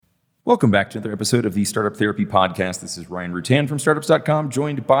Welcome back to another episode of the Startup Therapy Podcast. This is Ryan Rutan from Startups.com,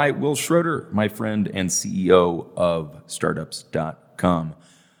 joined by Will Schroeder, my friend and CEO of Startups.com.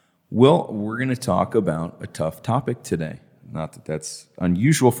 Will, we're going to talk about a tough topic today. Not that that's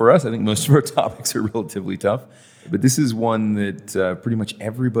unusual for us. I think most of our topics are relatively tough. But this is one that pretty much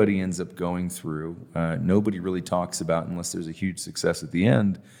everybody ends up going through. Nobody really talks about unless there's a huge success at the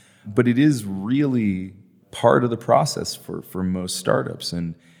end. But it is really part of the process for most startups.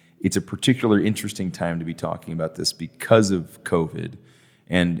 And it's a particularly interesting time to be talking about this because of COVID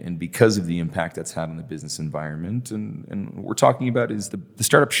and because of the impact that's had on the business environment. And what we're talking about is the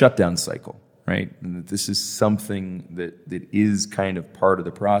startup shutdown cycle, right? And this is something that is kind of part of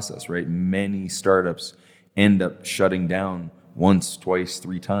the process, right? Many startups end up shutting down once, twice,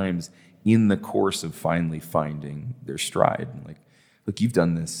 three times in the course of finally finding their stride. Look, you've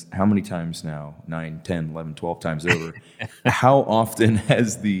done this how many times now? 9, 10, 11, 12 times over. How often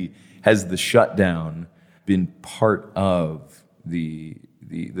has the shutdown been part of the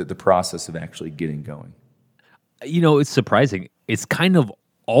process of actually getting going? You know, it's surprising. It's kind of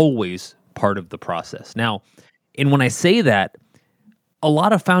always part of the process. Now, and when I say that, a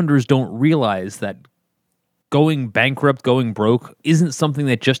lot of founders don't realize that going bankrupt, going broke isn't something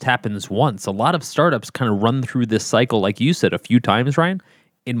that just happens once. A lot of startups kind of run through this cycle, like you said, a few times, Ryan.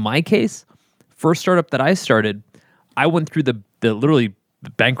 In my case, first startup that I started, I went through the literally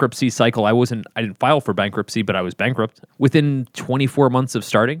bankruptcy cycle. I didn't file for bankruptcy, but I was bankrupt within 24 months of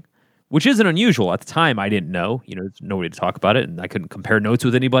starting, which isn't unusual. At the time, I didn't know. There's nobody to talk about it, and I couldn't compare notes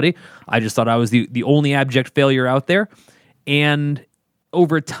with anybody. I just thought I was the only abject failure out there. And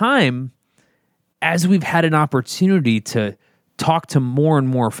over time, as we've had an opportunity to talk to more and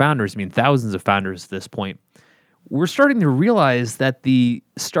more founders, thousands of founders at this point, we're starting to realize that the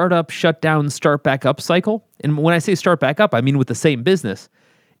startup shutdown, start back up cycle, and when I say start back up, I mean with the same business,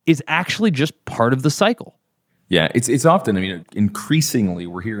 is actually just part of the cycle. Yeah, it's often, increasingly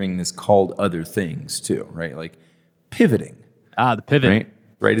we're hearing this called other things too, right? Like pivoting. The pivot.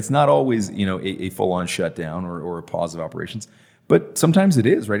 Right. It's not always, a full-on shutdown or a pause of operations. But sometimes it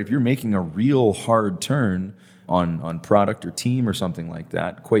is, right? If you're making a real hard turn on product or team or something like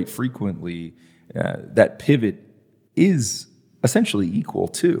that, quite frequently that pivot is essentially equal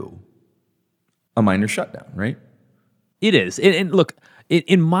to a minor shutdown, right? It is. And look,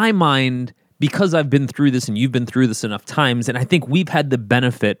 in my mind, because I've been through this and you've been through this enough times, and I think we've had the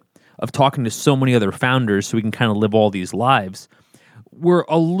benefit of talking to so many other founders so we can kind of live all these lives, we're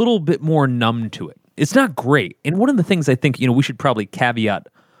a little bit more numb to it. It's not great. And one of the things I think, we should probably caveat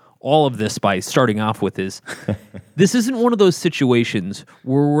all of this by starting off with is this isn't one of those situations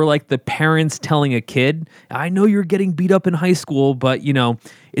where we're like the parents telling a kid, I know you're getting beat up in high school, but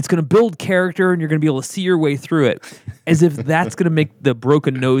it's going to build character and you're going to be able to see your way through it, as if that's going to make the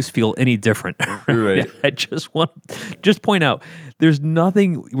broken nose feel any different. Right. I just want to point out there's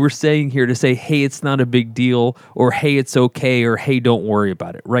nothing we're saying here to say, hey, it's not a big deal, or hey, it's okay, or hey, don't worry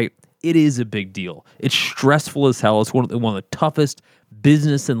about it, right? It is a big deal. It's stressful as hell. It's one of the toughest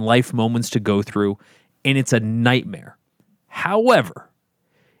business and life moments to go through, and it's a nightmare. However,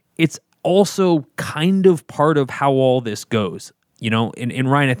 it's also kind of part of how all this goes.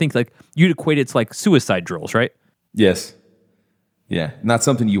 And Ryan, I think like you'd equate it's like suicide drills, right? Yes. Yeah. Not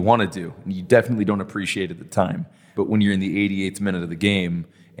something you want to do, and you definitely don't appreciate at the time. But when you're in the 88th minute of the game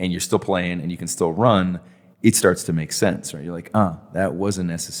and you're still playing and you can still run, it starts to make sense, right? You're like, that was a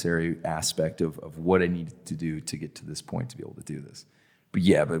necessary aspect of what I needed to do to get to this point to be able to do this. But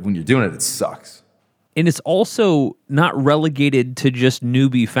when you're doing it, it sucks. And it's also not relegated to just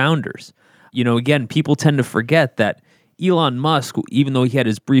newbie founders. Again, people tend to forget that Elon Musk, even though he had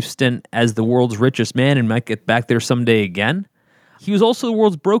his brief stint as the world's richest man and might get back there someday again, he was also the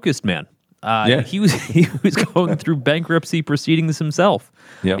world's brokest man. He was going through bankruptcy proceedings himself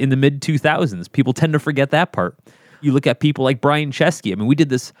in the mid-2000s. People tend to forget that part. You look at people like Brian Chesky. We did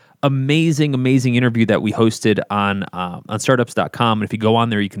this amazing interview that we hosted on startups.com. And if you go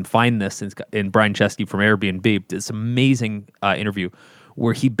on there, you can find this in Brian Chesky from Airbnb. This amazing interview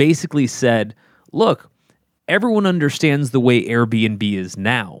where he basically said, look, everyone understands the way Airbnb is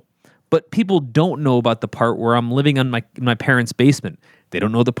now, but people don't know about the part where I'm living in my parents' basement. They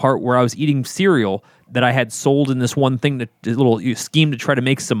don't know the part where I was eating cereal that I had sold in this one thing, this little scheme to try to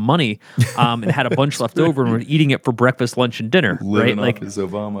make some money, and had a bunch left over, and we're eating it for breakfast, lunch, and dinner. Living right? off his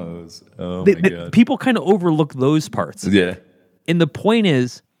Obama's. Oh my God. People kind of overlook those parts. Yeah. And the point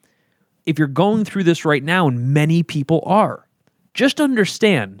is, if you're going through this right now, and many people are, just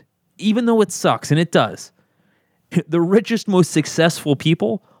understand, even though it sucks, and it does, the richest, most successful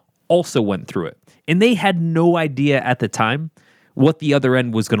people also went through it. And they had no idea at the time, what the other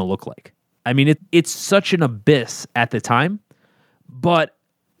end was going to look like. I mean, it's such an abyss at the time, but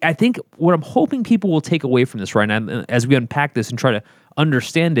I think what I'm hoping people will take away from this right now, as we unpack this and try to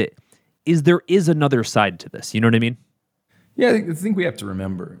understand it, is there is another side to this. You know what I mean? Yeah, the thing we have to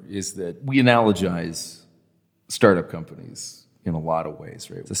remember is that we analogize startup companies in a lot of ways,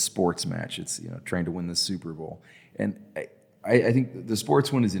 right? It's a sports match. It's trying to win the Super Bowl. And I think the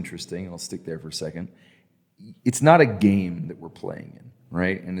sports one is interesting. I'll stick there for a second. It's not a game that we're playing in,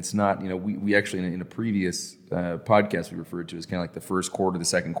 right? And it's not, we actually, in a previous podcast, we referred to as kind of like the first quarter, the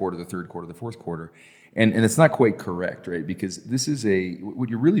second quarter, the third quarter, the fourth quarter. And it's not quite correct, right? Because this is what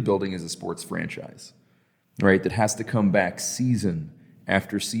you're really building is a sports franchise, right? That has to come back season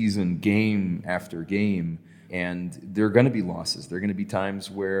after season, game after game. And there are going to be losses. There are going to be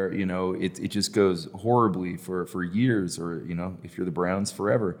times where, it just goes horribly for years, or, if you're the Browns,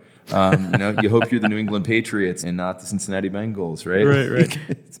 forever. You hope you're the New England Patriots and not the Cincinnati Bengals, right?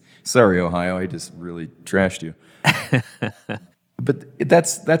 Right. Sorry, Ohio, I just really trashed you. But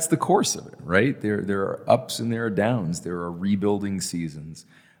that's the course of it, right? There are ups and there are downs. There are rebuilding seasons.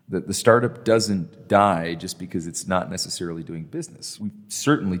 The startup doesn't die just because it's not necessarily doing business. We've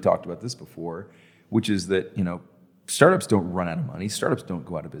certainly talked about this before, which is that, startups don't run out of money. Startups don't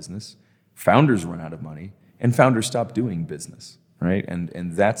go out of business. Founders run out of money, and founders stop doing business, right?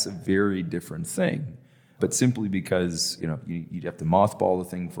 And that's a very different thing. But simply because, you'd have to mothball the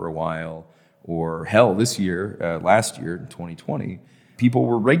thing for a while, or hell, last year, in 2020, people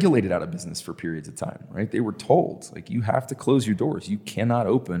were regulated out of business for periods of time, right? They were told, you have to close your doors. You cannot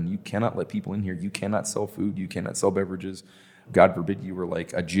open. You cannot let people in here. You cannot sell food. You cannot sell beverages. God forbid you were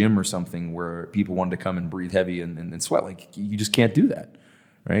like a gym or something where people wanted to come and breathe heavy and sweat. You just can't do that,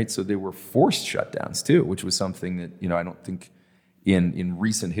 right? So they were forced shutdowns too, which was something that, I don't think in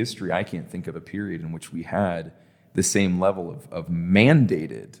recent history, I can't think of a period in which we had the same level of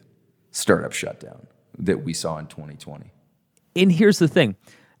mandated startup shutdown that we saw in 2020. And here's the thing.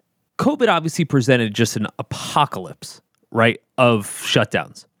 COVID obviously presented just an apocalypse, right, of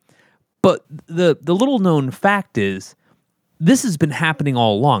shutdowns. But the little known fact is, this has been happening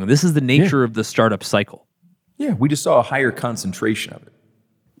all along. This is the nature of the startup cycle. Yeah, we just saw a higher concentration of it.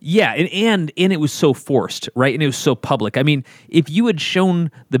 Yeah, and it was so forced, right? And it was so public. I mean, if you had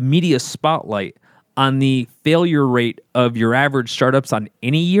shown the media spotlight on the failure rate of your average startups on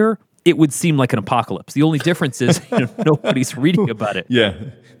any year, it would seem like an apocalypse. The only difference is nobody's reading about it. Yeah,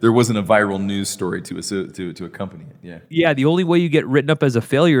 there wasn't a viral news story to accompany it. Yeah. Yeah, the only way you get written up as a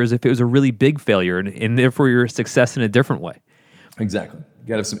failure is if it was a really big failure, and therefore you're a success in a different way. Exactly. You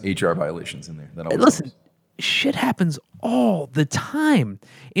got to have some HR violations in there. Listen, shit happens all the time.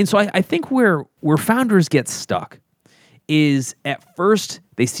 And so I think where founders get stuck is, at first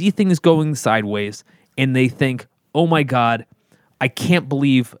they see things going sideways and they think, oh my God, I can't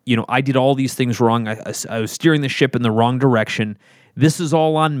believe, I did all these things wrong. I was steering the ship in the wrong direction. This is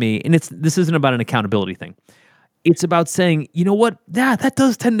all on me. And this isn't about an accountability thing. It's about saying, you know what? Yeah, that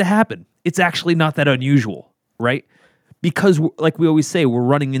does tend to happen. It's actually not that unusual, right? Because, like we always say, we're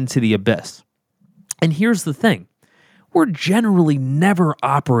running into the abyss. And here's the thing. We're generally never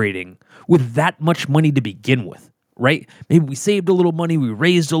operating with that much money to begin with, right? Maybe we saved a little money, we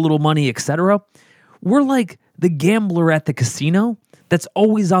raised a little money, etc. We're like the gambler at the casino that's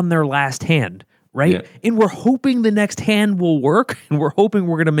always on their last hand, right? Yeah. And we're hoping the next hand will work, and we're hoping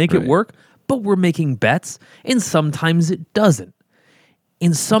we're going to make it work, but we're making bets, and sometimes it doesn't.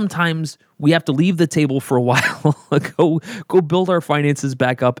 And sometimes we have to leave the table for a while, go build our finances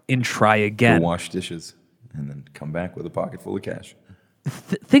back up and try again. Go wash dishes and then come back with a pocket full of cash.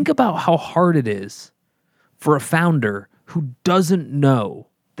 Think about how hard it is for a founder who doesn't know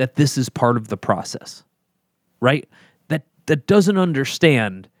that this is part of the process, right? That doesn't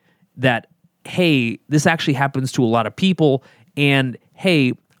understand that, hey, this actually happens to a lot of people, and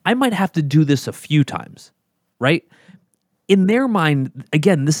hey, I might have to do this a few times, right? In their mind,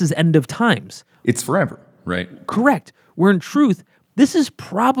 again, this is end of times. It's forever, right? Correct. Where in truth, this is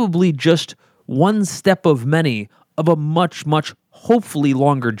probably just one step of many of a much, much, hopefully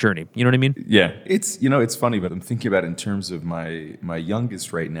longer journey. You know what I mean? Yeah. It's funny, but I'm thinking about it in terms of my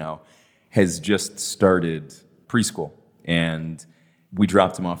youngest right now has just started preschool. And we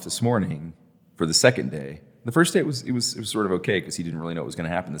dropped him off this morning for the second day. The first day it was sort of okay because he didn't really know what was going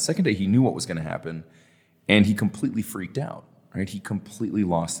to happen. The second day he knew what was going to happen. And he completely freaked out, right? He completely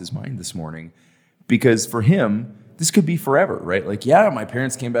lost his mind this morning because for him, this could be forever, right? Like, yeah, my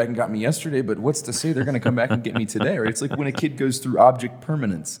parents came back and got me yesterday, but what's to say they're going to come back and get me today, right? It's like when a kid goes through object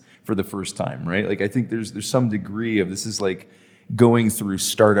permanence for the first time, right? Like, I think there's some degree of this is like, going through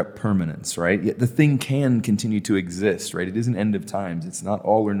startup permanence, right? Yet the thing can continue to exist, right? It isn't end of times. It's not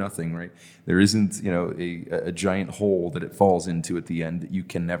all or nothing, right? There isn't, a giant hole that it falls into at the end that you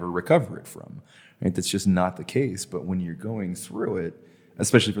can never recover it from, right? That's just not the case. But when you're going through it,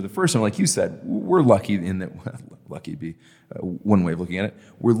 especially for the first one, like you said, we're lucky in that, lucky be one way of looking at it.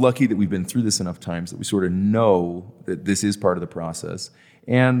 We're lucky that we've been through this enough times that we sort of know that this is part of the process.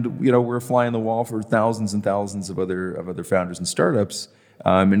 And we're a fly on the wall for thousands and thousands of other founders and startups,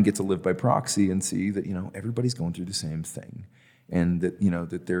 and get to live by proxy and see that everybody's going through the same thing, and that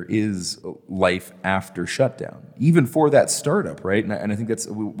that there is life after shutdown, even for that startup, right? And I think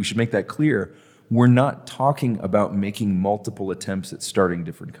we should make that clear. We're not talking about making multiple attempts at starting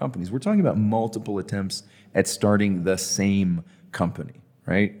different companies. We're talking about multiple attempts at starting the same company,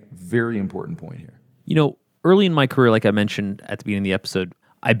 right? Very important point here. Early in my career, like I mentioned at the beginning of the episode,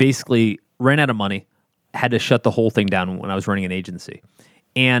 I basically ran out of money, had to shut the whole thing down when I was running an agency.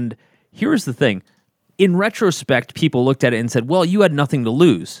 And here's the thing. In retrospect, people looked at it and said, well, you had nothing to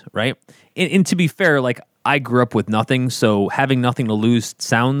lose, right? And to be fair, like I grew up with nothing, so having nothing to lose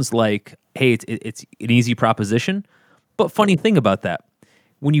sounds like, hey, it's an easy proposition. But funny thing about that,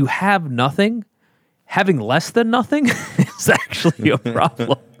 when you have nothing, having less than nothing is actually a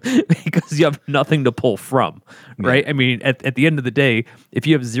problem. Because you have nothing to pull from, right? Yeah. I mean, at the end of the day, if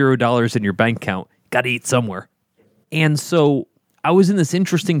you have $0 in your bank account, got to eat somewhere. And so I was in this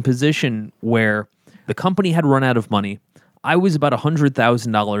interesting position where the company had run out of money. I was about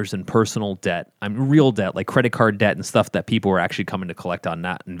 $100,000 in personal debt. Real debt, like credit card debt and stuff that people were actually coming to collect on,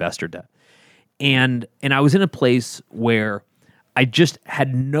 not investor debt. And I was in a place where I just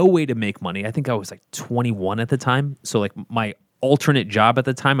had no way to make money. I think I was like 21 at the time. So like my alternate job at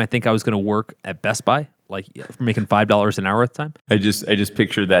the time, I think I was going to work at Best Buy, like making $5 an hour at the time. I just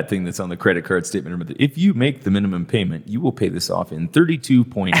picture that thing that's on the credit card statement. Remember, if you make the minimum payment, you will pay this off in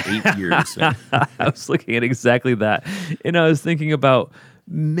 32.8 years. I was looking at exactly that. And I was thinking about,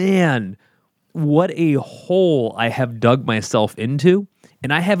 man, what a hole I have dug myself into.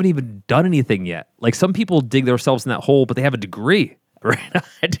 And I haven't even done anything yet. Like some people dig themselves in that hole, but they have a degree, right?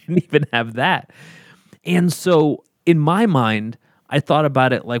 I didn't even have that. And so in my mind, I thought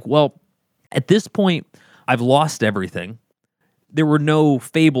about it like, well, at this point, I've lost everything. There were no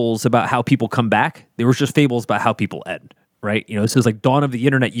fables about how people come back. There was just fables about how people end, right? This is like dawn of the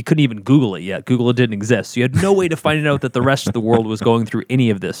internet. You couldn't even Google it yet. Google didn't exist. So you had no way to find out that the rest of the world was going through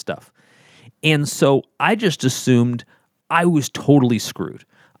any of this stuff. And so I just assumed I was totally screwed.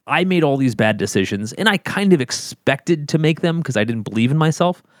 I made all these bad decisions, and I kind of expected to make them because I didn't believe in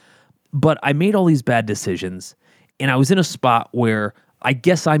myself. But I made all these bad decisions, and I was in a spot where I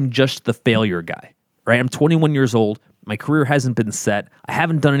guess I'm just the failure guy, right? I'm 21 years old. My career hasn't been set. I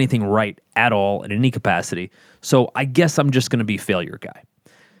haven't done anything right at all in any capacity. So I guess I'm just going to be failure guy.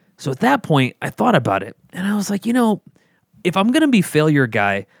 So at that point, I thought about it, and I was like, if I'm going to be failure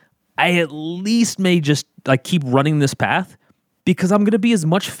guy, I at least may just like keep running this path because I'm going to be as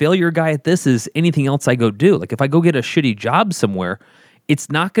much failure guy at this as anything else I go do. Like if I go get a shitty job somewhere, it's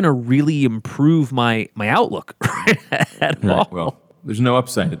not going to really improve my outlook at all. Well, there's no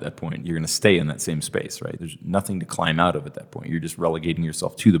upside at that point. You're going to stay in that same space, right? There's nothing to climb out of at that point. You're just relegating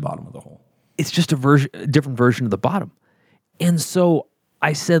yourself to the bottom of the hole. It's just a different version of the bottom. And so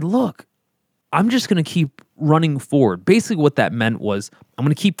I said, look, I'm just going to keep running forward. Basically what that meant was I'm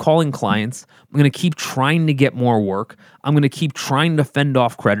going to keep calling clients. I'm going to keep trying to get more work. I'm going to keep trying to fend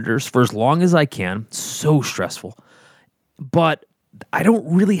off creditors for as long as I can. So stressful. But I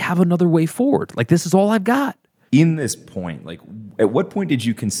don't really have another way forward. Like this is all I've got. In this point, like at what point did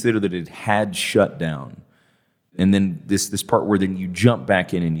you consider that it had shut down? And then this part where then you jump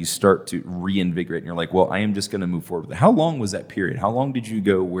back in and you start to reinvigorate and you're like, well, I am just going to move forward with it. How long was that period? How long did you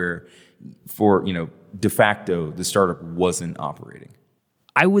go where for, de facto, the startup wasn't operating?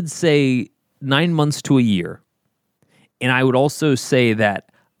 I would say 9 months to a year. And I would also say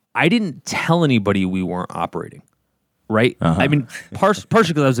that I didn't tell anybody we weren't operating, right? Uh-huh. I mean, partially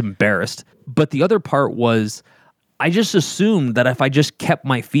because I was embarrassed. But the other part was I just assumed that if I just kept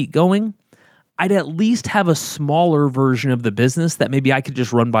my feet going, I'd at least have a smaller version of the business that maybe I could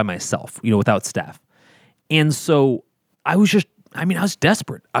just run by myself, without staff. And so I was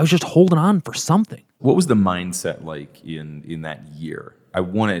desperate. I was just holding on for something. What was the mindset like in that year? I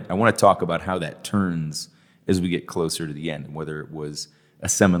want to talk about how that turns as we get closer to the end, and whether it was a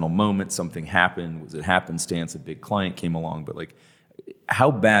seminal moment, something happened, was it happenstance, a big client came along, but like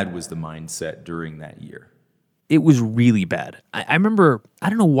how bad was the mindset during that year? It was really bad. I remember, I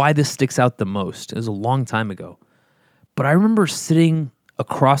don't know why this sticks out the most. It was a long time ago. But I remember sitting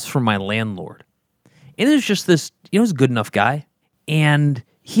across from my landlord. And it was just this, he was a good enough guy. And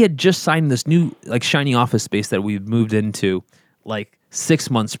he had just signed this new like shiny office space that we moved into like 6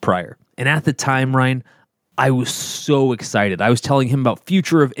 months prior. And at the time, Ryan, I was so excited. I was telling him about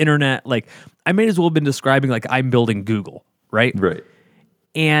future of internet. Like I may as well have been describing like I'm building Google, right? Right.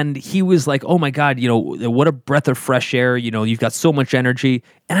 And he was like, "Oh my God, what a breath of fresh air. You've got so much energy."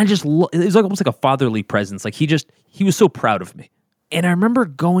 And I just, it was like almost like a fatherly presence. Like he was so proud of me. And I remember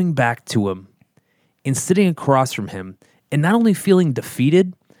going back to him and sitting across from him and not only feeling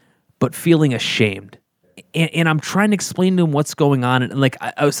defeated, but feeling ashamed. And I'm trying to explain to him what's going on. And like,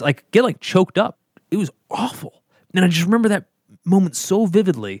 I was like, get like choked up. It was awful. And I just remember that moment so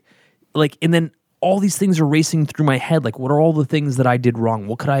vividly. Like, and then all these things are racing through my head. Like, what are all the things that I did wrong?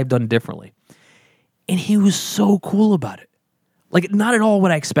 What could I have done differently? And he was so cool about it. Like, not at all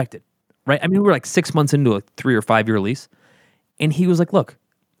what I expected, right? I mean, we were like 6 months into a 3 or 5 year lease. And he was like, look,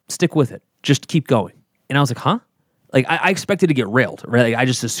 stick with it. Just keep going. And I was like, huh? Like, I expected to get railed, right? Like, I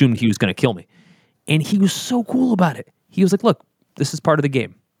just assumed he was going to kill me. And he was so cool about it. He was like, look, this is part of the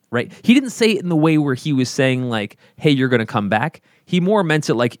game, right? He didn't say it in the way where he was saying like, hey, you're going to come back. He more meant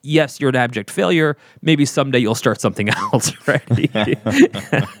it like, yes, you're an abject failure. Maybe someday you'll start something else, right?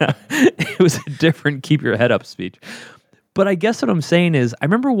 It was a different keep your head up speech. But I guess what I'm saying is I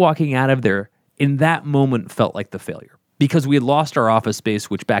remember walking out of there in that moment felt like the failure because we had lost our office space,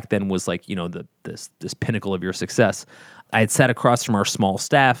 which back then was like, this pinnacle of your success. I had sat across from our small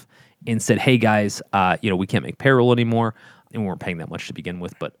staff and said, hey guys, we can't make payroll anymore. And we weren't paying that much to begin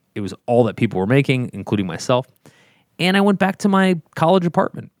with, but it was all that people were making, including myself. And I went back to my college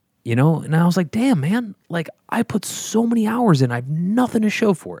apartment, and I was like, damn, man, like I put so many hours in, I have nothing to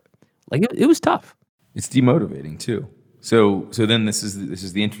show for it. Like it was tough. It's demotivating too. So then this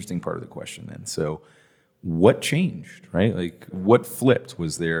is the interesting part of the question then. So what changed, right? Like what flipped?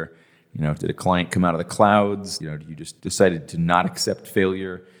 Was there, did a client come out of the clouds? You just decided to not accept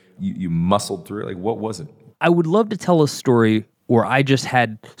failure? You muscled through it? Like what was it? I would love to tell a story where I just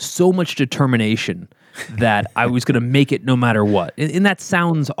had so much determination that I was going to make it no matter what. And that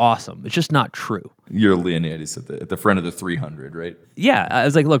sounds awesome. It's just not true. You're Leonidas at the front of the 300, right? Yeah. I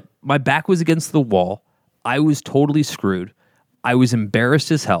was like, look, my back was against the wall. I was totally screwed. I was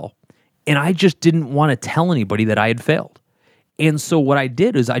embarrassed as hell. And I just didn't want to tell anybody that I had failed. And so what I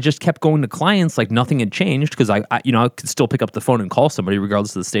did is I just kept going to clients like nothing had changed because I could still pick up the phone and call somebody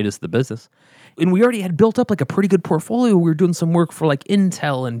regardless of the status of the business. And we already had built up like a pretty good portfolio. We were doing some work for like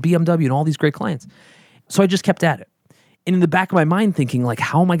Intel and BMW and all these great clients. So I just kept at it. And in the back of my mind thinking like,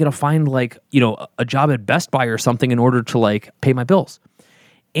 how am I going to find like, a job at Best Buy or something in order to like pay my bills?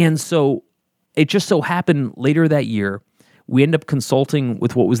 And so it just so happened later that year, we ended up consulting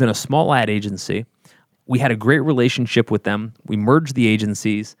with what was then a small ad agency. We had a great relationship with them. We merged the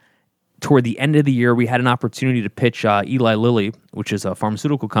agencies. Toward the end of the year, we had an opportunity to pitch Eli Lilly, which is a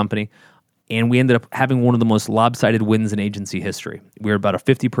pharmaceutical company. And we ended up having one of the most lopsided wins in agency history. We were about a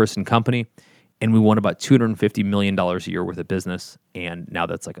 50-person company, and we won about $250 million a year worth of business. And now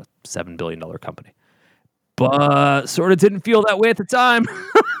that's like a $7 billion company. But sort of didn't feel that way at the time.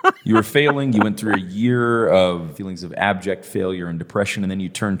 You were failing. You went through a year of feelings of abject failure and depression, and then you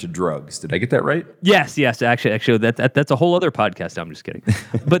turned to drugs. Did I get that right? Yes. Actually, that's a whole other podcast. I'm just kidding.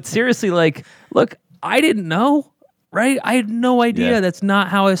 But seriously, like, look, I didn't know, right? I had no idea. Yeah. That's not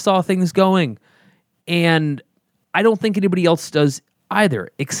how I saw things going. And I don't think anybody else does either,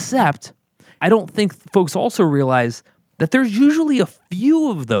 except I don't think folks also realize that there's usually a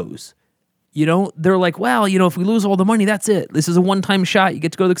few of those. They're like, well, if we lose all the money, that's it. This is a one-time shot. You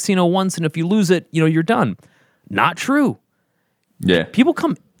get to go to the casino once, and if you lose it, you're done. Not true. Yeah. People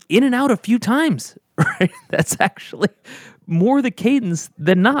come in and out a few times, right? That's actually more the cadence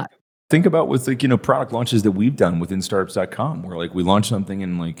than not. Think about what's like, product launches that we've done within startups.com where like we launch something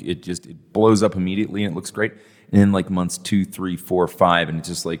and like it blows up immediately and it looks great. And then like months 2, 3, 4, 5, and it's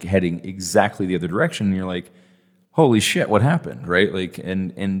just like heading exactly the other direction. And you're like, holy shit, what happened, right? Like,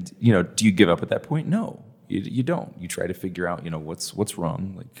 and do you give up at that point? No, you don't. You try to figure out, what's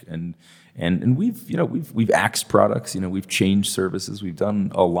wrong. Like, and we've axed products, we've changed services. We've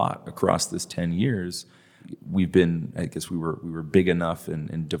done a lot across this 10 years. We've been, I guess we were big enough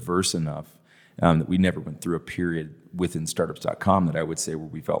and diverse enough that we never went through a period within startups.com that I would say where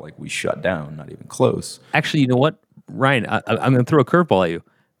we felt like we shut down, not even close. Actually, you know what, Ryan, I'm going to throw a curveball at you.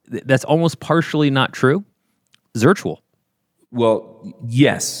 That's almost partially not true. Zirtual. Well,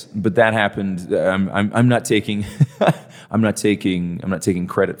 yes, but that happened. I'm not taking I'm not taking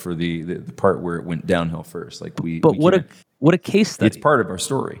credit for the part where it went downhill first. Like what a case study. It's part of our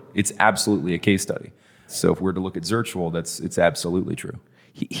story. It's absolutely a case study. So if we're to look at Zirtual, it's absolutely true.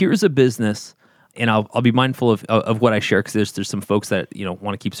 Here's a business and I'll be mindful of what I share because there's some folks that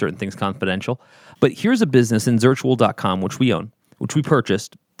want to keep certain things confidential. But here's a business in Zirtual.com, which we own, which we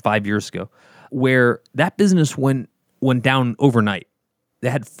purchased 5 years ago, where that business went down overnight. They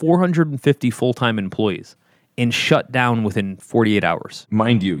had 450 full-time employees and shut down within 48 hours.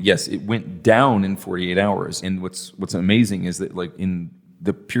 Mind you, yes, it went down in 48 hours. And what's amazing is that like in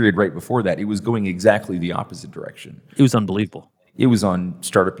the period right before that, it was going exactly the opposite direction. It was unbelievable. It was on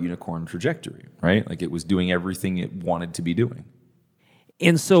startup unicorn trajectory, right? Like it was doing everything it wanted to be doing.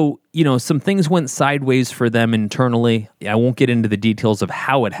 And so, some things went sideways for them internally. I won't get into the details of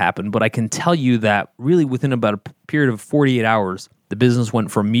how it happened, but I can tell you that really within about a period of 48 hours, the business went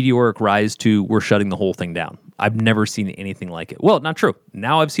from meteoric rise to we're shutting the whole thing down. I've never seen anything like it. Well, not true.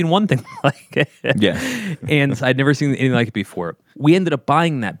 Now I've seen one thing like it. Yeah. And I'd never seen anything like it before. We ended up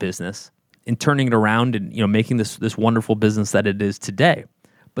buying that business and turning it around and making this wonderful business that it is today.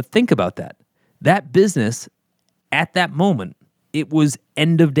 But think about that. That business at that moment, it was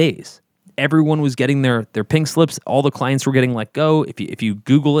end of days. Everyone was getting their pink slips. All the clients were getting let go. If you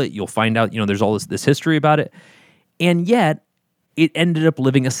Google it, you'll find out, there's all this history about it. And yet, it ended up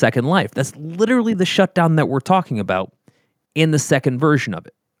living a second life. That's literally the shutdown that we're talking about in the second version of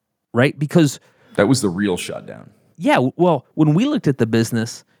it, right? Because that was the real shutdown. Yeah, well, when we looked at the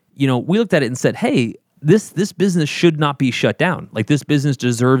business, we looked at it and said, hey, this business should not be shut down. Like this business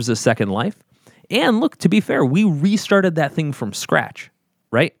deserves a second life. And look, to be fair, we restarted that thing from scratch,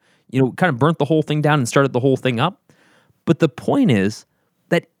 right? Kind of burnt the whole thing down and started the whole thing up. But the point is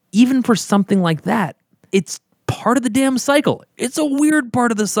that even for something like that, it's part of the damn cycle. It's a weird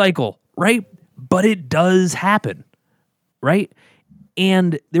part of the cycle, right? But it does happen, right?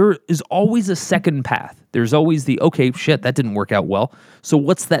 And there is always a second path. There's always okay, shit, that didn't work out well. So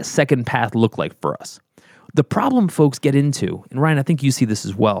what's that second path look like for us? The problem folks get into, and Ryan, I think you see this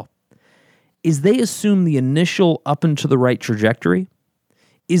as well, is they assume the initial up and to the right trajectory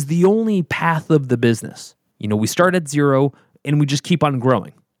is the only path of the business. We start at zero and we just keep on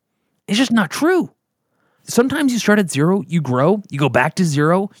growing. It's just not true. Sometimes you start at zero, you grow, you go back to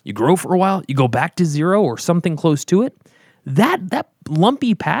zero, you grow for a while, you go back to zero or something close to it. That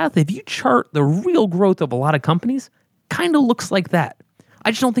lumpy path, if you chart the real growth of a lot of companies, kind of looks like that.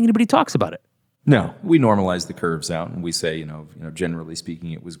 I just don't think anybody talks about it. No, we normalize the curves out and we say, generally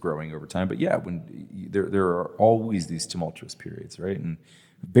speaking, it was growing over time. But yeah, when there are always these tumultuous periods, right? And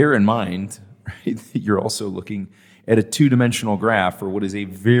bear in mind, right, that you're also looking at a two-dimensional graph for what is a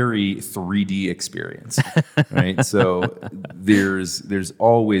very 3D experience, right? So there's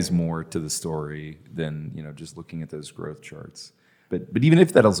always more to the story than just looking at those growth charts. But even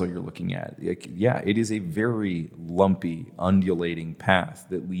if that is what you're looking at, it is a very lumpy, undulating path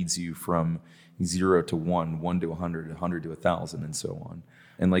that leads you from 0 to 1, 1 to 100, 100 to 1,000, and so on.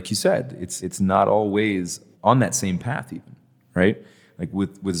 And like you said, it's not always on that same path even, right? Like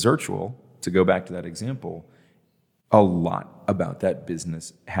with Zirtual, to go back to that example, a lot about that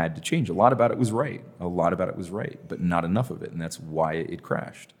business had to change. A lot about it was right. But not enough of it, and that's why it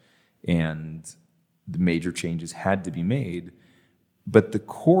crashed. And the major changes had to be made, but the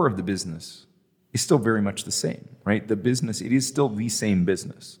core of the business is still very much the same, right? The business, it is still the same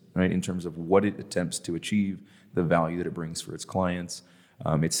business, right? In terms of what it attempts to achieve, the value that it brings for its clients,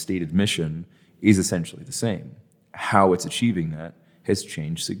 its stated mission is essentially the same. How it's achieving that has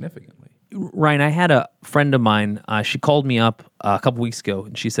changed significantly. Ryan, I had a friend of mine, she called me up a couple weeks ago,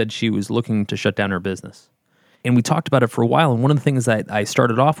 and she said she was looking to shut down her business. And we talked about it for a while, and one of the things that I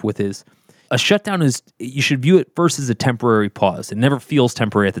started off with is, a shutdown is, you should view it first as a temporary pause. It never feels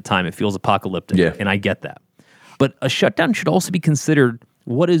temporary at the time. It feels apocalyptic, and I get that. But a shutdown should also be considered,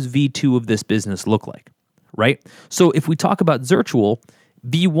 what does V2 of this business look like, right? So if we talk about Zirtual,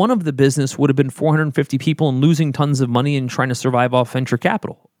 V1 of the business would have been 450 people and losing tons of money and trying to survive off venture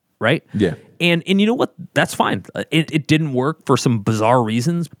capital, right? Yeah. And you know what? That's fine. It didn't work for some bizarre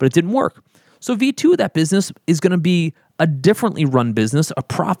reasons, but it didn't work. So V2 of that business is going to be a differently run business, a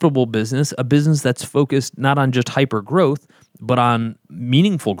profitable business, a business that's focused not on just hyper growth, but on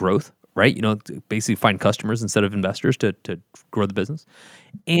meaningful growth, right? To basically find customers instead of investors to grow the business.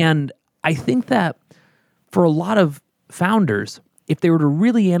 And I think that for a lot of founders, if they were to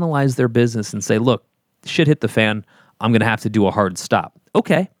really analyze their business and say, look, shit hit the fan, I'm going to have to do a hard stop.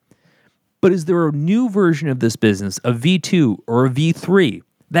 Okay. But is there a new version of this business, a V2 or a V3,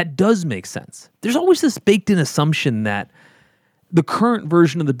 that does make sense? There's always this baked-in assumption that the current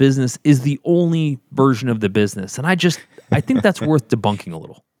version of the business is the only version of the business. And I think that's worth debunking a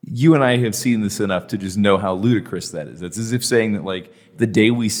little. You and I have seen this enough to just know how ludicrous that is. It's as if saying that, like, the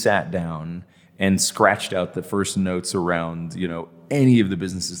day we sat down and scratched out the first notes around, any of the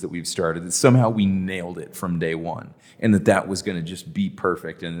businesses that we've started, that somehow we nailed it from day one, and that was going to just be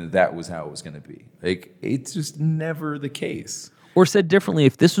perfect, and that was how it was going to be. Like, it's just never the case. Or said differently,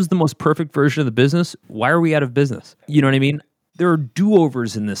 if this was the most perfect version of the business, why are we out of business? You know what I mean? There are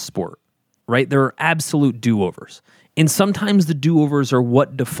do-overs in this sport, right? There are absolute do-overs. And sometimes the do-overs are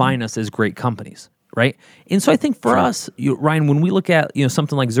what define us as great companies, right? And so I think for us, Ryan, when we look at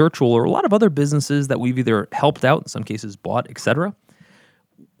something like Zirtual or a lot of other businesses that we've either helped out, in some cases bought, et cetera,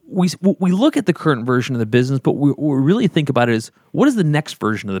 we look at the current version of the business, but what we really think about it is, what does the next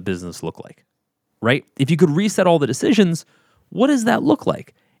version of the business look like, right? If you could reset all the decisions, what does that look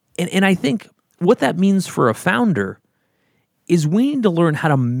like? And I think what that means for a founder is we need to learn how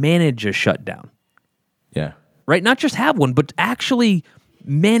to manage a shutdown. Yeah. Right? Not just have one, but actually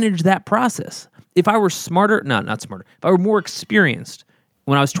manage that process. If I were smarter, not smarter, if I were more experienced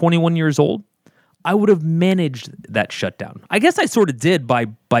when I was 21 years old, I would have managed that shutdown. I guess I sort of did by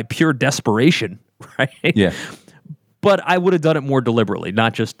pure desperation, right? Yeah. But I would have done it more deliberately,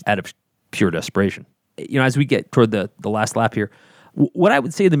 not just out of pure desperation. As we get toward the last lap here, what I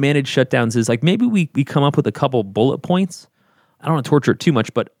would say the managed shutdowns is like, maybe we come up with a couple bullet points. I don't want to torture it too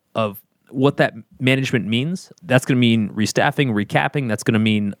much, but of what that management means. That's going to mean restaffing, recapping. That's going to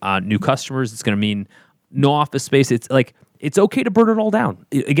mean new customers. It's going to mean no office space. It's like, it's okay to burn it all down.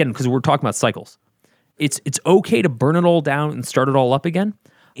 Again, because we're talking about cycles. It's okay to burn it all down and start it all up again.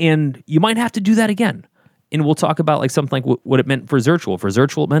 And you might have to do that again. And we'll talk about like something like what it meant for Zirtual. For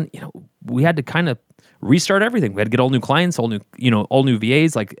Zirtual, it meant, we had to kind of restart everything. We had to get all new clients, all new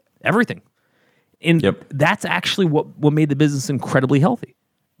VAs, like everything. And that's actually what made the business incredibly healthy.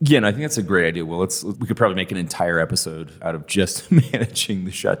 Yeah, and I think that's a great idea. Well, we could probably make an entire episode out of just managing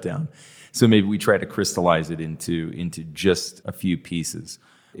the shutdown. So maybe we try to crystallize it into just a few pieces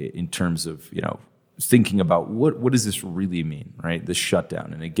in terms of, thinking about what does this really mean, right? The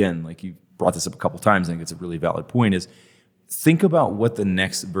shutdown. And again, like you brought this up a couple times, I think it's a really valid point, is think about what the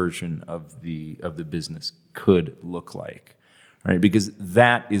next version of the business could look like, right? Because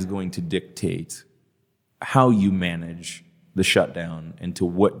that is going to dictate how you manage the shutdown and to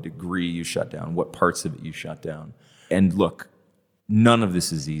what degree you shut down, what parts of it you shut down. And look, none of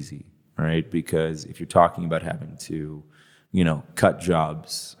this is easy, right? Because if you're talking about having to, cut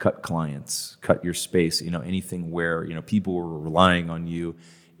jobs, cut clients, cut your space, anything where, people are relying on you,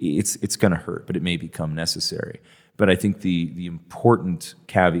 it's going to hurt, but it may become necessary. But I think the important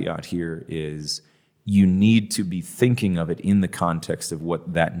caveat here is you need to be thinking of it in the context of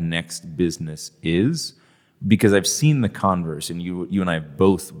what that next business is, because I've seen the converse, and you and I have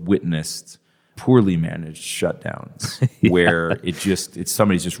both witnessed poorly managed shutdowns where it's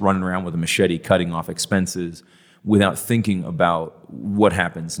somebody's just running around with a machete cutting off expenses without thinking about what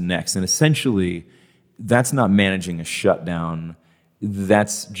happens next. And essentially, that's not managing a shutdown.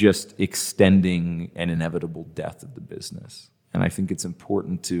 That's just extending an inevitable death of the business. And I think it's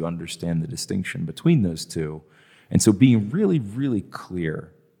important to understand the distinction between those two. And so being really, really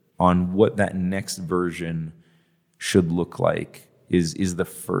clear on what that next version should look like is the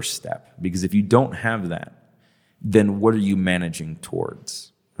first step. Because if you don't have that, then what are you managing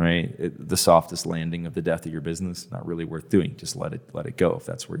towards, right? The softest landing of the death of your business, not really worth doing. Just let it go if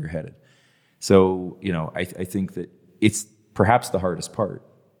that's where you're headed. So, I think that it's perhaps the hardest part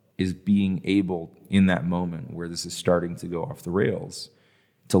is being able in that moment where this is starting to go off the rails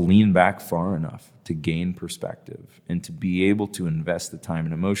to lean back far enough to gain perspective and to be able to invest the time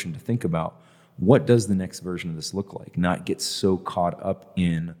and emotion to think about what does the next version of this look like, not get so caught up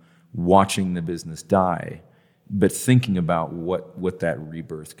in watching the business die, but thinking about what that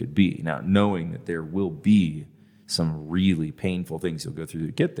rebirth could be. Now, knowing that there will be some really painful things you'll go through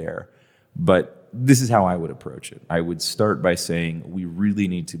to get there, but this is how I would approach it. I would start by saying we really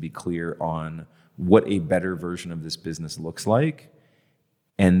need to be clear on what a better version of this business looks like,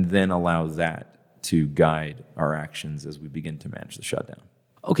 and then allow that to guide our actions as we begin to manage the shutdown.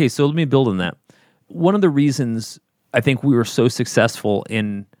 Okay, so let me build on that. One of the reasons I think we were so successful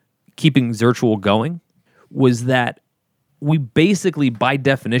in keeping Zirtual going was that we basically, by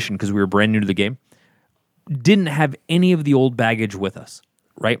definition, because we were brand new to the game, didn't have any of the old baggage with us,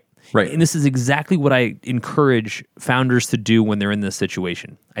 right? Right. And this is exactly what I encourage founders to do when they're in this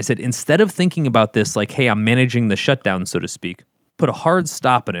situation. I said, instead of thinking about this like, hey, I'm managing the shutdown, so to speak, put a hard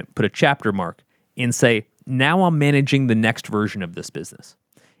stop in it, put a chapter mark, and say, now I'm managing the next version of this business.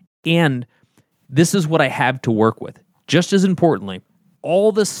 And this is what I have to work with. Just as importantly,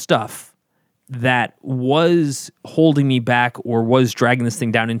 all the stuff that was holding me back or was dragging this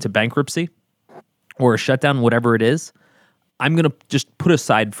thing down into bankruptcy or a shutdown, whatever it is, I'm going to just put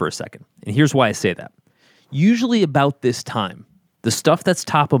aside for a second. And here's why I say that. Usually about this time, the stuff that's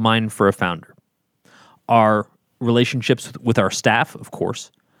top of mind for a founder are relationships with our staff, of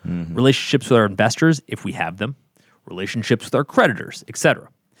course, relationships with our investors, if we have them, relationships with our creditors, etc.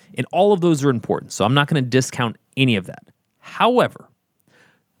 And all of those are important. So I'm not going to discount any of that. However,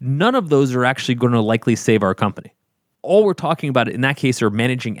 none of those are actually going to likely save our company. All we're talking about in that case are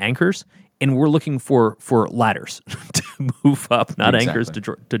managing anchors, and we're looking for ladders to move up, not anchors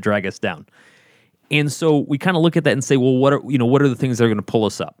to drag us down. And so we kind of look at that and say, well, what are the things that are going to pull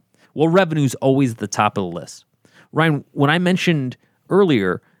us up? Well, revenue is always at the top of the list. Ryan, when I mentioned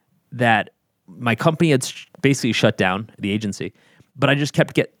earlier that my company had basically shut down, the agency, but I just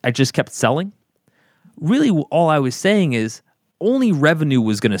kept selling. Really, all I was saying is only revenue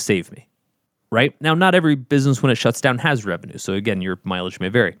was going to save me. Right? Now, not every business when it shuts down has revenue. So again, your mileage may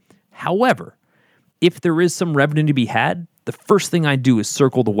vary. However, if there is some revenue to be had, the first thing I do is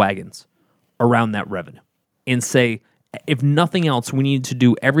circle the wagons around that revenue and say, if nothing else, we need to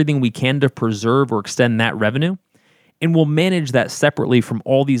do everything we can to preserve or extend that revenue. And we'll manage that separately from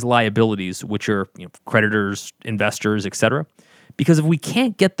all these liabilities, which are creditors, investors, et cetera. Because if we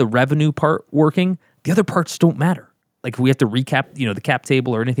can't get the revenue part working, the other parts don't matter. Like if we have to recap, the cap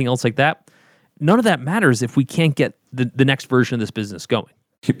table or anything else like that, none of that matters if we can't get the next version of this business going.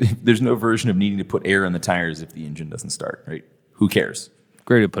 There's no version of needing to put air in the tires if the engine doesn't start, right? Who cares?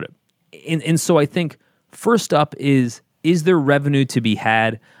 Great to put it. And so I think first up is there revenue to be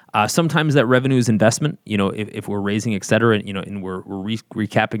had? Sometimes that revenue is investment, if we're raising, et cetera, and we're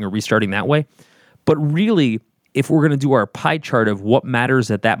recapping or restarting that way. But really, if we're going to do our pie chart of what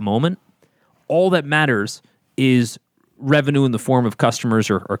matters at that moment, all that matters is revenue in the form of customers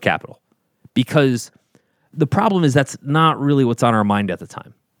or capital. Because the problem is that's not really what's on our mind at the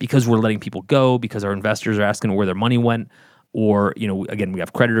time. Because we're letting people go, because our investors are asking where their money went, or, again, we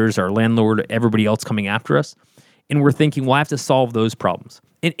have creditors, our landlord, everybody else coming after us. And we're thinking, well, I have to solve those problems.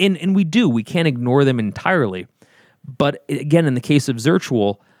 And we do. We can't ignore them entirely. But again, in the case of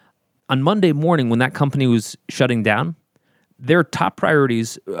Zirtual, on Monday morning when that company was shutting down, their top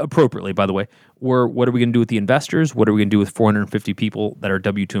priorities, appropriately, by the way, were what are we going to do with the investors? What are we going to do with 450 people that are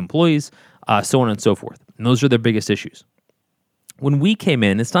W-2 employees? So on and so forth. And those are their biggest issues. When we came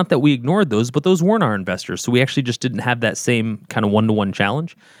in, it's not that we ignored those, but those weren't our investors. So we actually just didn't have that same kind of one-to-one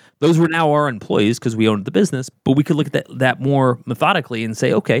challenge. Those were now our employees because we owned the business, but we could look at that more methodically and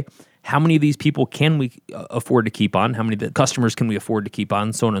say, okay, how many of these people can we afford to keep on? How many of the customers can we afford to keep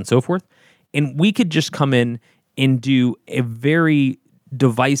on? So on and so forth. And we could just come in and do a very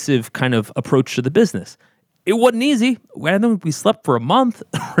divisive kind of approach to the business. It wasn't easy. I don't think we slept for a month,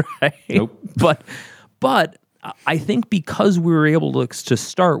 right? Nope. But I think because we were able to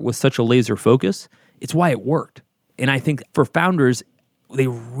start with such a laser focus, it's why it worked. And I think for founders, they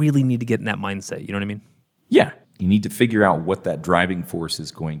really need to get in that mindset. You know what I mean? Yeah. You need to figure out what that driving force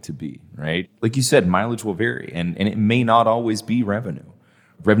is going to be, right? Like you said, mileage will vary, and it may not always be revenue.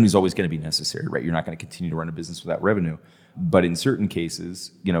 Revenue is always going to be necessary, right? You're not going to continue to run a business without revenue. But in certain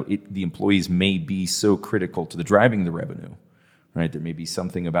cases, the employees may be so critical to the driving the revenue, right? There may be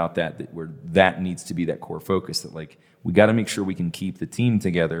something about that where that needs to be that core focus that we got to make sure we can keep the team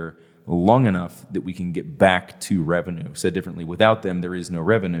together long enough that we can get back to revenue. Said differently, without them, there is no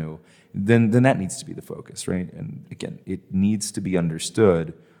revenue. Then that needs to be the focus, right? And again, it needs to be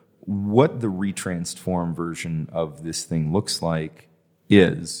understood what the retransform version of this thing looks like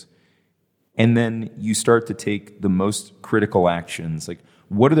is. And then you start to take the most critical actions. Like,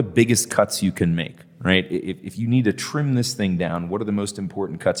 what are the biggest cuts you can make, right? If you need to trim this thing down, what are the most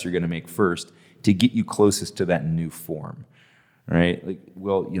important cuts you're going to make first to get you closest to that new form, right?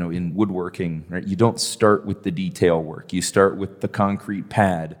 In woodworking, right, you don't start with the detail work. You start with the concrete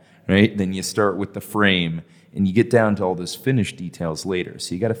pad, right? Then you start with the frame, and you get down to all those finished details later.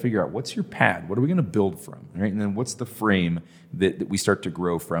 So you got to figure out, what's your pad? What are we going to build from, right? And then what's the frame that we start to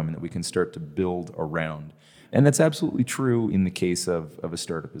grow from and that we can start to build around? And that's absolutely true in the case of a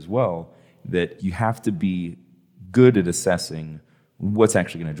startup as well, that you have to be good at assessing what's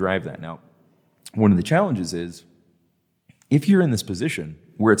actually going to drive that. Now, one of the challenges is, if you're in this position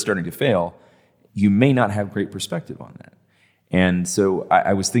where it's starting to fail, you may not have great perspective on that. And so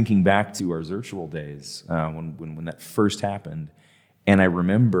I was thinking back to our Zirtual days when that first happened, and I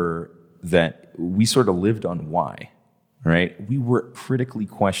remember that we sort of lived on why, right? We were critically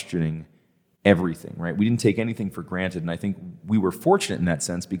questioning everything, right? We didn't take anything for granted, and I think we were fortunate in that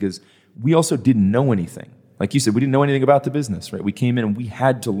sense because we also didn't know anything. Like you said, we didn't know anything about the business, right? We came in and we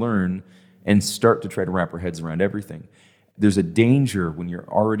had to learn and start to try to wrap our heads around everything. There's a danger when you're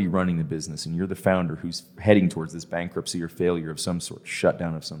already running the business and you're the founder who's heading towards this bankruptcy or failure of some sort,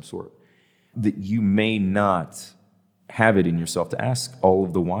 shutdown of some sort. that you may not have it in yourself to ask all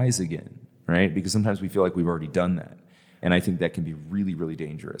of the whys again, right? Because sometimes we feel like we've already done that. And I think that can be really, really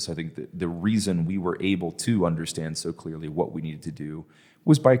dangerous. I think that the reason we were able to understand so clearly what we needed to do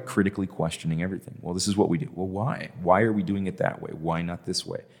was by critically questioning everything. Well, this is what we do. Well, why? Why are we doing it that way? Why not this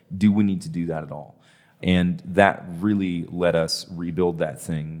way? Do we need to do that at all? And that really let us rebuild that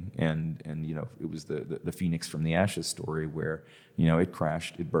thing. And it was the Phoenix from the ashes story where, it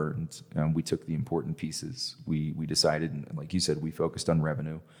crashed, it burned. We took the important pieces. We decided, and like you said, we focused on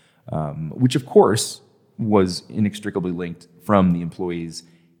revenue, which of course was inextricably linked from the employees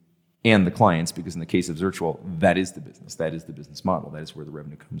and the clients, because in the case of Zirtual, that is the business. That is the business model. That is where the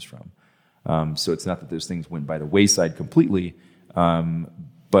revenue comes from. So it's not that those things went by the wayside completely,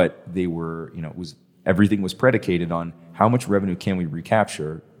 but they were, everything was predicated on how much revenue can we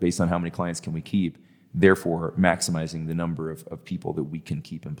recapture based on how many clients can we keep, therefore maximizing the number of people that we can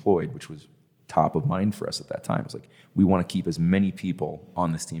keep employed, which was top of mind for us at that time. It's like, we want to keep as many people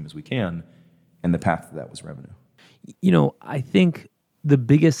on this team as we can, and the path to that was revenue. I think the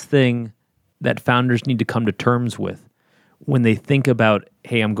biggest thing that founders need to come to terms with when they think about,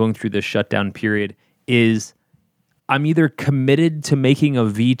 hey, I'm going through this shutdown period, is I'm either committed to making a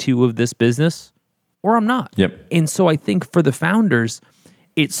V2 of this business or I'm not. Yep. And so I think for the founders,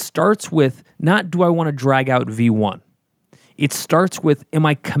 it starts with not do I want to drag out V1. It starts with, am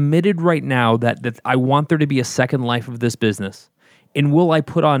I committed right now that I want there to be a second life of this business? And will I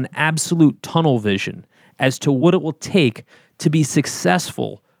put on absolute tunnel vision as to what it will take to be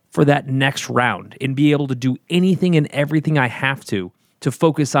successful for that next round and be able to do anything and everything I have to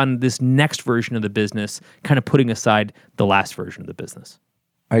focus on this next version of the business, kind of putting aside the last version of the business?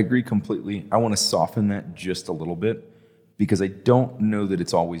 I agree completely. I want to soften that just a little bit, because I don't know that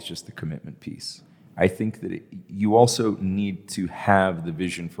it's always just the commitment piece. I think that you also need to have the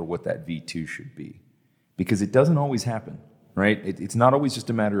vision for what that V2 should be, because it doesn't always happen, right? It's not always just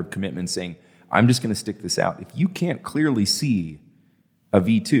a matter of commitment saying, I'm just going to stick this out. If you can't clearly see a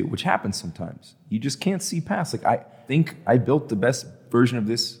V2, which happens sometimes, you just can't see past. Like, I think I built the best version of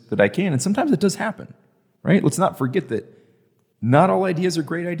this that I can, and sometimes it does happen, right? Let's not forget that not all ideas are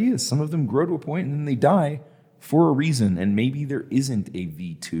great ideas. Some of them grow to a point and then they die for a reason, and maybe there isn't a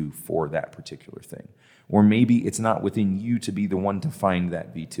V2 for that particular thing. Or maybe it's not within you to be the one to find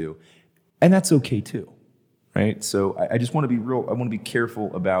that V2, and that's okay too, right? So I just want to be real, I want to be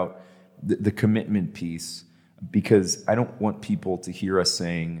careful about the commitment piece, because I don't want people to hear us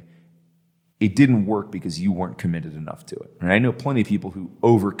saying, it didn't work because you weren't committed enough to it. And I know plenty of people who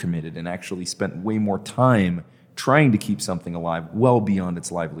overcommitted and actually spent way more time trying to keep something alive well beyond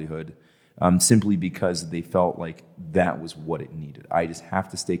its livelihood, simply because they felt like that was what it needed. I just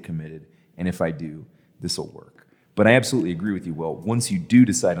have to stay committed, and if I do, this will work. But I absolutely agree with you, Will. Once you do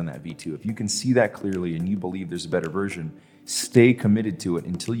decide on that V2, if you can see that clearly and you believe there's a better version, stay committed to it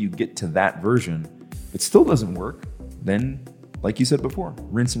until you get to that version. If it still doesn't work, then, like you said before,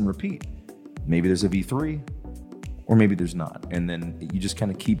 rinse and repeat. Maybe there's a V3, or maybe there's not. And then you just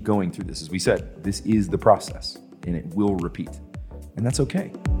kind of keep going through this. As we said, this is the process, and it will repeat. And that's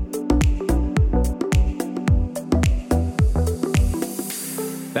okay.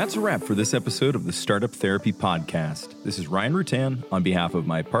 That's a wrap for this episode of the Startup Therapy Podcast. This is Ryan Rutan on behalf of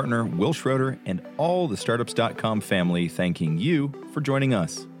my partner, Will Schroeder, and all the Startups.com family, thanking you for joining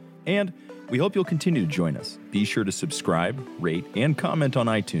us. And we hope you'll continue to join us. Be sure to subscribe, rate, and comment on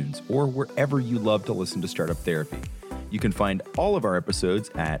iTunes or wherever you love to listen to Startup Therapy. You can find all of our episodes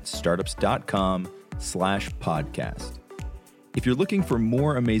at startups.com/podcast. If you're looking for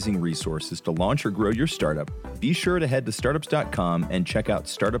more amazing resources to launch or grow your startup, be sure to head to startups.com and check out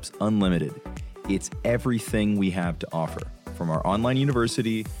Startups Unlimited. It's everything we have to offer, from our online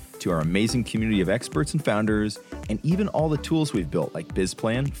university to our amazing community of experts and founders, and even all the tools we've built like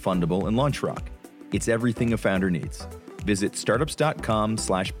BizPlan, Fundable, and LaunchRock. It's everything a founder needs. Visit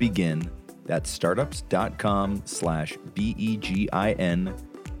startups.com/begin. That's startups.com/BEGIN.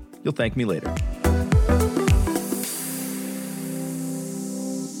 You'll thank me later.